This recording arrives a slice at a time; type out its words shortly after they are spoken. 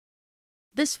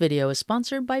This video is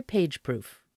sponsored by PageProof.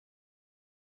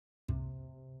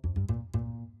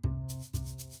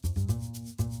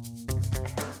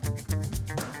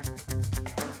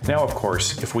 Now, of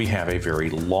course, if we have a very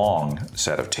long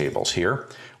set of tables here,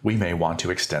 we may want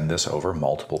to extend this over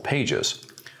multiple pages.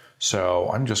 So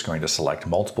I'm just going to select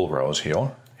multiple rows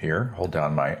here, hold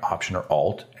down my Option or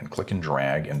Alt and click and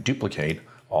drag and duplicate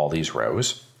all these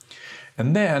rows.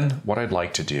 And then what I'd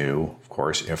like to do, of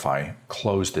course, if I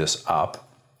close this up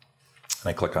and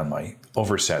I click on my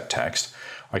overset text,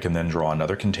 I can then draw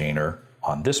another container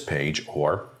on this page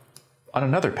or on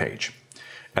another page.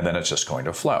 And then it's just going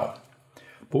to flow.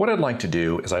 But what I'd like to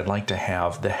do is I'd like to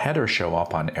have the header show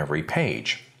up on every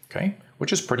page, okay?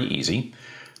 Which is pretty easy.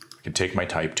 I could take my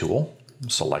type tool,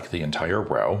 select the entire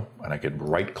row, and I could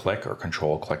right click or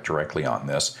control click directly on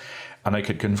this, and I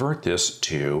could convert this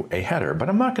to a header, but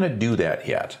I'm not going to do that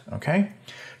yet, okay?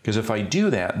 Because if I do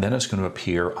that, then it's going to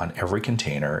appear on every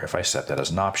container if I set that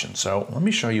as an option. So let me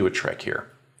show you a trick here.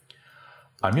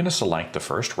 I'm going to select the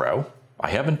first row. I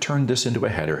haven't turned this into a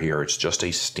header here. It's just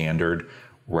a standard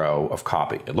row of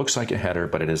copy. It looks like a header,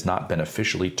 but it has not been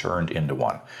officially turned into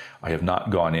one. I have not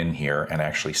gone in here and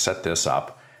actually set this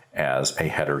up as a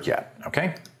header yet,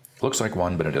 okay? Looks like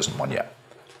one, but it isn't one yet.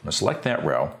 I'm going to select that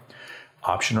row,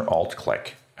 Option or Alt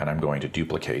click, and I'm going to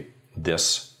duplicate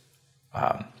this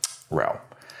row.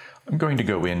 I'm going to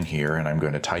go in here and I'm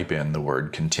going to type in the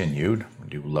word continued,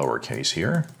 do lowercase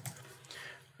here,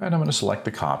 and I'm going to select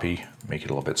the copy, make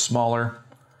it a little bit smaller,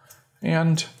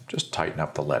 and just tighten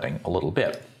up the leading a little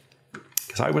bit,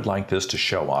 because I would like this to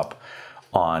show up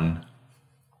on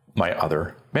my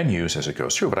other menus as it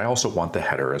goes through, but I also want the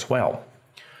header as well.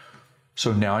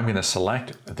 So now I'm going to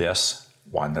select this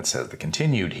one that says the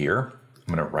continued here.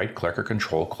 I'm going to right click or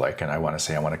control click, and I want to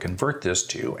say I want to convert this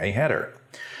to a header.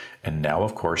 And now,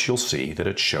 of course, you'll see that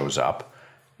it shows up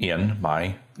in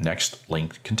my next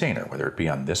linked container, whether it be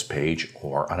on this page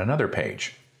or on another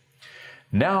page.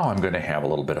 Now I'm going to have a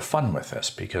little bit of fun with this,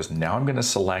 because now I'm going to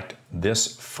select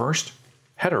this first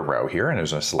header row here, and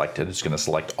as I select it, it's going to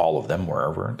select all of them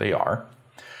wherever they are.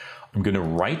 I'm going to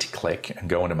right click and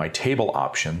go into my table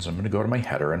options. I'm going to go to my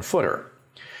header and footer.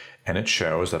 And it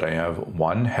shows that I have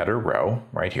one header row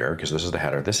right here, because this is the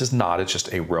header. This is not, it's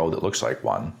just a row that looks like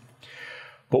one.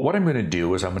 But what I'm going to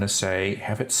do is I'm going to say,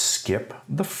 have it skip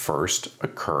the first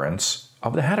occurrence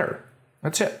of the header.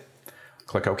 That's it.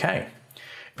 Click OK.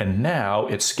 And now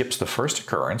it skips the first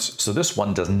occurrence. So this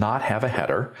one does not have a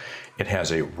header. It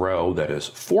has a row that is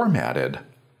formatted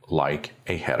like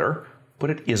a header, but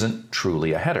it isn't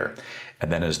truly a header.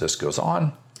 And then as this goes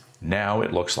on, now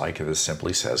it looks like this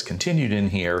simply says continued in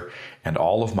here, and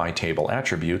all of my table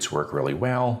attributes work really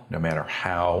well, no matter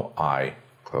how I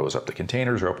close up the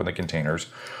containers or open the containers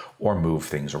or move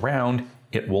things around.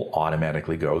 It will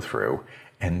automatically go through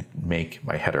and make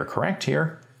my header correct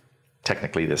here.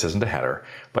 Technically, this isn't a header,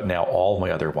 but now all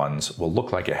my other ones will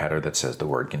look like a header that says the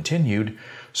word continued.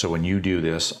 So when you do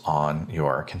this on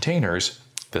your containers,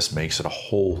 this makes it a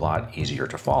whole lot easier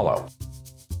to follow.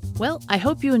 Well, I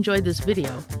hope you enjoyed this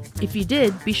video. If you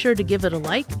did, be sure to give it a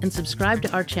like and subscribe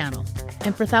to our channel.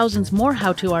 And for thousands more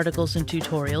how-to articles and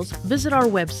tutorials, visit our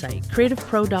website,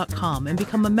 CreativePro.com, and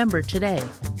become a member today.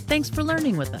 Thanks for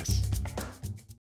learning with us.